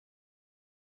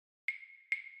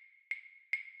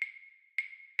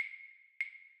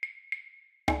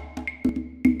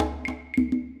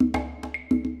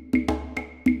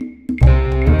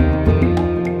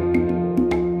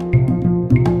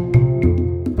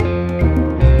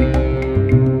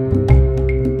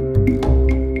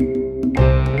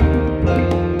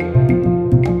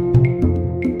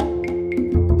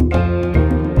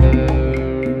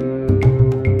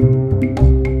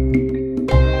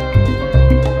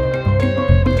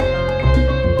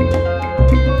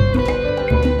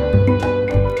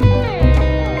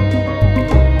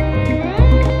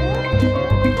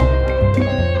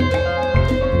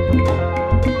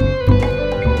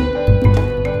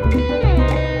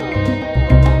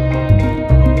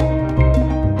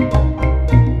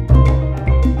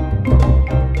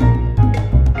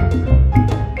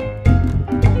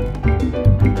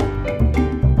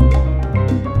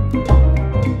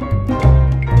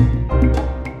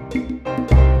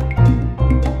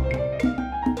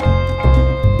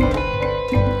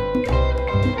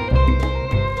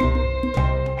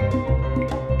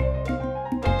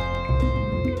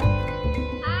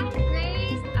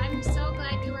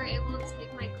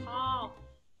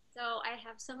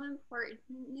have some important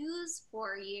news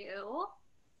for you.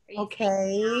 Are you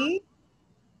Okay.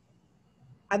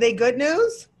 Are they good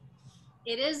news?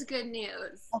 It is good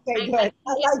news. Okay, I good. I think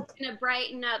it's like. going to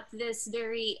brighten up this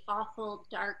very awful,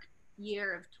 dark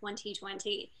year of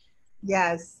 2020.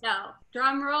 Yes. So,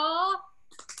 drum roll.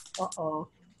 Uh-oh.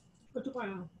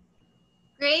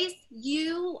 Grace,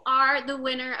 you are the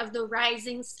winner of the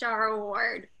Rising Star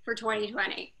Award for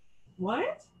 2020.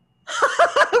 What?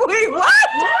 Wait, what?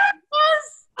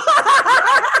 Yes!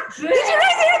 Did you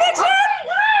guys hear that shit?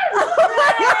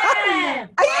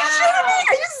 Are you shitting me?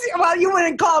 Are you well, you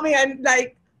wouldn't call me and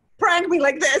like prank me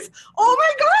like this. Oh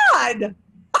my God.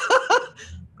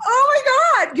 Oh my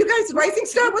God. You guys, Rising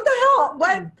Star, what the hell?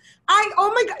 What?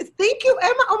 Oh my God. Thank you,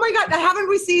 Emma. Oh my God. I haven't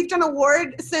received an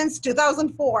award since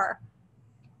 2004.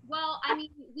 Well, I mean,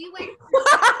 we went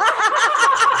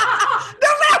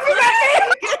They're laughing at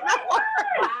me.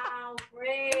 Wow,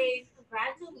 great.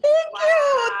 Congratulations. Thank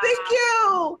you. Thank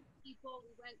you. people,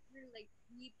 we went through like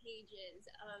 3 pages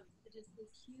of just this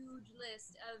huge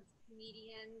list of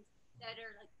comedians that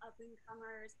are like up and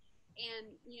comers. And,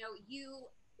 you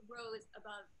rose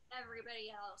above everybody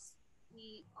else.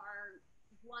 We are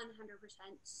 100%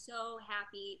 so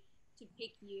happy to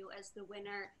pick you as the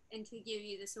winner and to give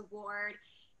you this award.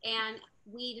 And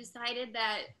we decided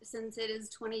that since it is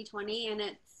 2020 and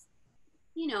it's,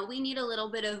 we need a little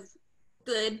bit of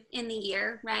good in the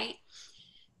year, right?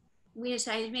 We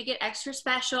decided to make it extra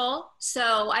special.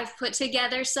 So I've put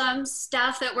together some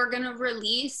stuff that we're going to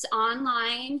release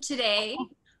online today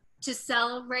to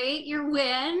celebrate your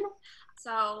win.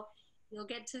 So you'll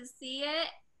get to see it.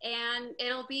 And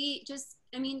it'll be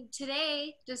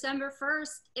today, December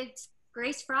 1st, it's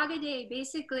Grace Fraga Day,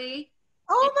 basically.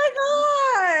 Oh my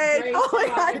God. Great Oh my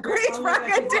God. Fraga Great Day. Oh my Fraga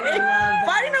God, Day. I love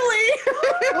Finally.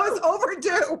 It was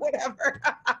overdue, whatever.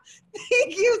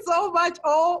 Thank you so much.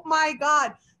 Oh my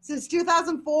God. Since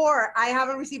 2004, I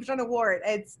haven't received an award.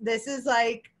 This is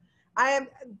like,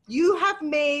 you have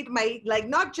made my, like,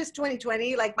 not just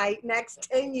 2020, like my next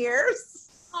 10 years.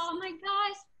 Oh my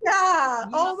gosh. Yeah.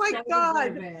 You Oh my so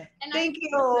God. deserve it. And Thank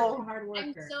You're such a you. hard I'm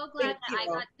worker. so glad Thank that I you.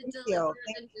 got to Thank deliver you.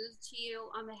 the news to you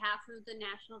on behalf of the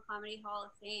National Comedy Hall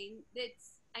of Fame.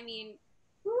 It's, so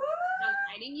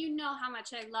exciting. You know how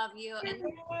much I love you, and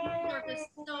you deserve this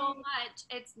so much.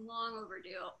 It's long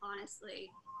overdue,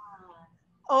 honestly.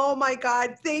 Oh my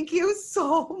God. Thank you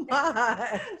so much.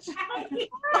 Oh,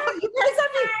 you guys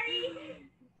have me.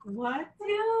 What?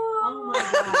 Oh my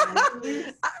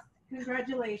God.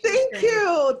 Congratulations. Thank Grace.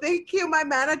 you. Thank you. My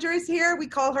manager is here. We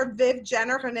call her Viv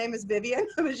Jenner. Her name is Vivian.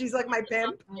 She's like my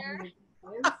pimp.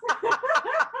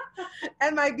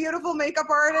 And my beautiful makeup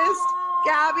artist,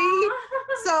 Gabby.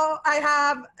 So I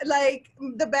have like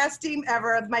the best team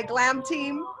ever, my glam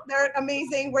team. They're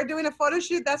amazing. We're doing a photo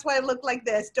shoot. That's why I look like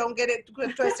this. Don't get it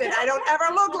twisted. I don't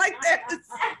ever look like this.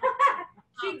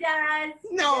 She does.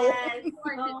 No. Yes.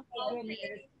 Oh my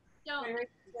goodness. Don't Wait, wait,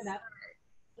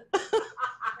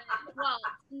 well,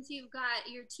 since you've got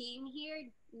your team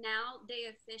here, now they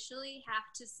officially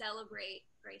have to celebrate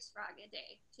Grace Fraga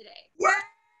Day today. Yeah.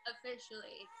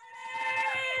 Officially.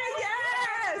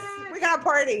 Yes. We're gonna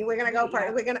party. We're gonna go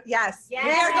party. We're gonna Yes. We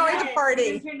are going to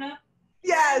party. Turn up.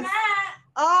 Yes.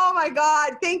 Oh my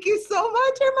God. Thank you so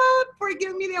much, Emma, for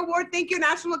giving me the award. Thank you,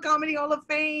 National Comedy Hall of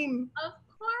Fame. Of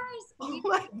course. Oh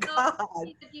my God.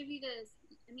 We to give you this.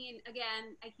 I mean,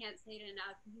 again, I can't say it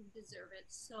enough. You deserve it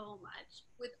so much.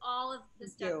 With all of the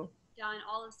stuff you've done,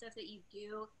 all the stuff that you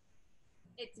do,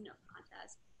 it's no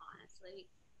contest, honestly.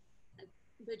 Like,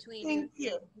 between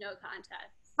you, no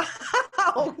contest.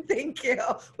 Oh, thank you.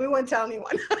 We won't tell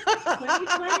anyone.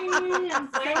 2020. I'm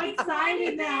so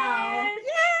excited now. Yay!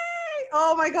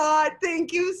 Oh my God.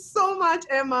 Thank you so much,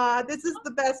 Emma. This is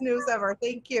the best news ever.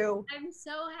 Thank you. I'm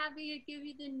so happy to give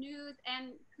you the news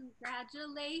and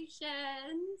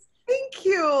congratulations. Thank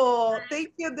you.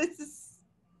 Thank you. This is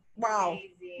wow.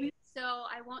 Amazing. So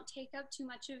I won't take up too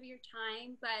much of your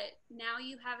time, but now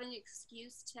you have an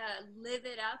excuse to live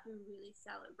it up and really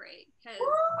celebrate.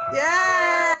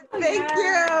 Yeah. Thank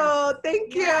you.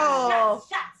 Thank you. Shots.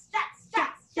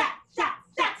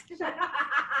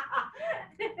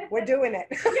 We're doing it.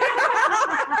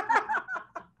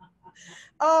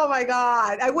 Oh my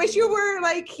God. I wish you were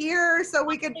like here so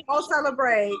we could all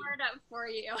celebrate. Hard up for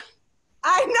you.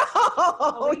 I know.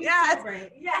 Oh, Yes.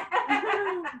 Yeah.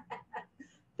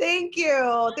 Thank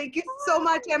you. Thank you so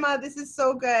much, Emma. This is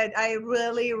so good. I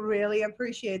really, really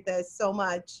appreciate this so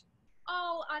much.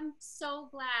 Oh, I'm so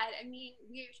glad. I mean,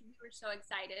 we were so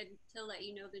excited to let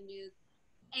you know the news.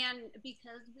 And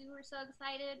because we were so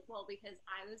excited, well, because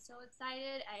I was so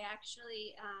excited, I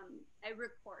actually I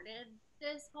recorded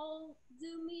this whole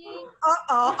Zoom meeting.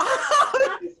 Uh-oh.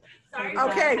 Sorry.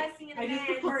 Okay. I just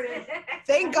recorded.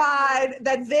 Thank God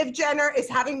that Viv Jenner is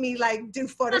having me like do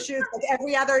photo shoots like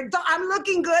every other. I'm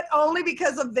looking good only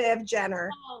because of Viv Jenner.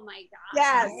 Oh my god.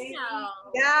 Yes. No.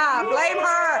 Yeah, blame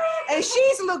her. And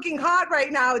she's looking hot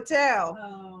right now too.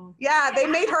 Oh. Yeah, they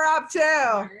made her up too.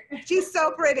 Smart. She's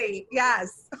so pretty.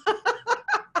 Yes.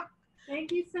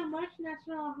 Thank you so much,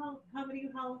 National Comedy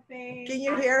Hall of Fame. Can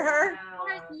you hear her?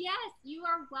 Yes, you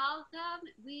are welcome.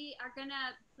 We are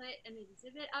gonna put an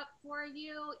exhibit up for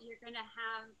you. You're gonna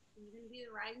be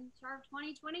the rising star of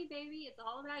 2020, baby. It's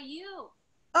all about you.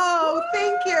 Oh,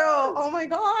 thank you. Oh my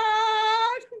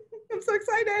God. I'm so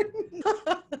excited.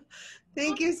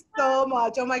 Thank you so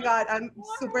much. Oh my God. I'm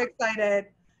super excited.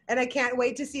 And I can't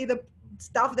wait to see the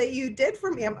stuff that you did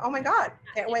for me. Oh my God.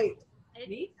 Can't wait. Me I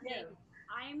mean, too.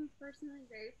 I'm personally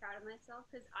very proud of myself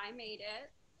because I made it.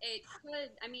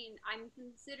 I'm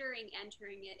considering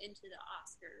entering it into the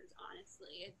Oscars,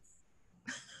 honestly.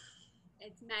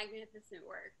 It's magnificent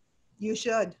work. You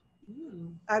should.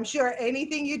 Mm. I'm sure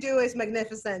anything you do is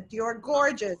magnificent. You're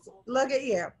gorgeous. Look at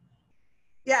you.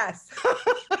 Yes.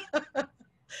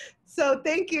 So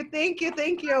thank you. We're going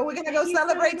to go Thank you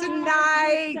celebrate so much.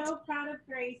 tonight. We're so proud of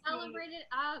Gracie. Celebrate it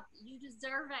up. You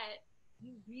deserve it.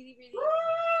 You really, really.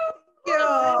 Thank you.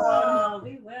 Oh,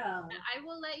 we will. I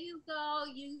will let you go.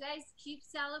 You guys keep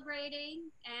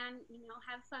celebrating and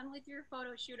have fun with your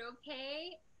photo shoot,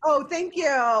 okay? Oh, thank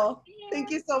you. Thank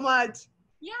you so much.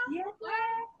 Yeah. Yeah.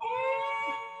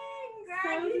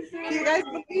 Congratulations. Do you guys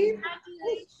believe?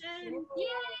 Congratulations. Yay!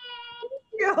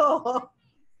 You.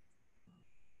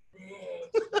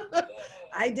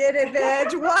 I did it,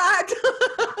 bitch. What?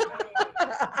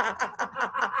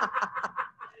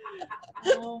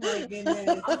 Oh my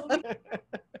goodness. All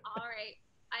right.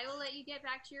 I will let you get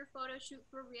back to your photo shoot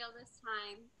for real this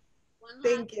time. One last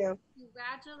Thank you.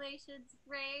 congratulations,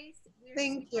 Grace. We're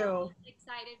Thank so you.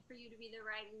 excited for you to be the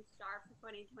rising star for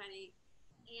 2020.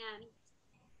 And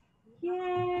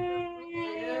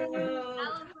Yay.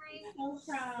 celebrate So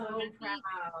proud. So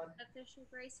proud. official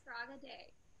Grace Fraga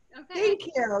Day. Okay. Thank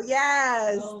you.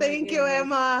 Yes. Oh my Thank you, goodness.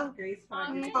 Emma. Grace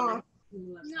Okay. Fargo.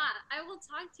 I will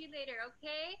talk to you later,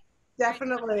 okay?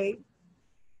 Definitely.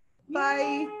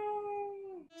 Bye. Yay.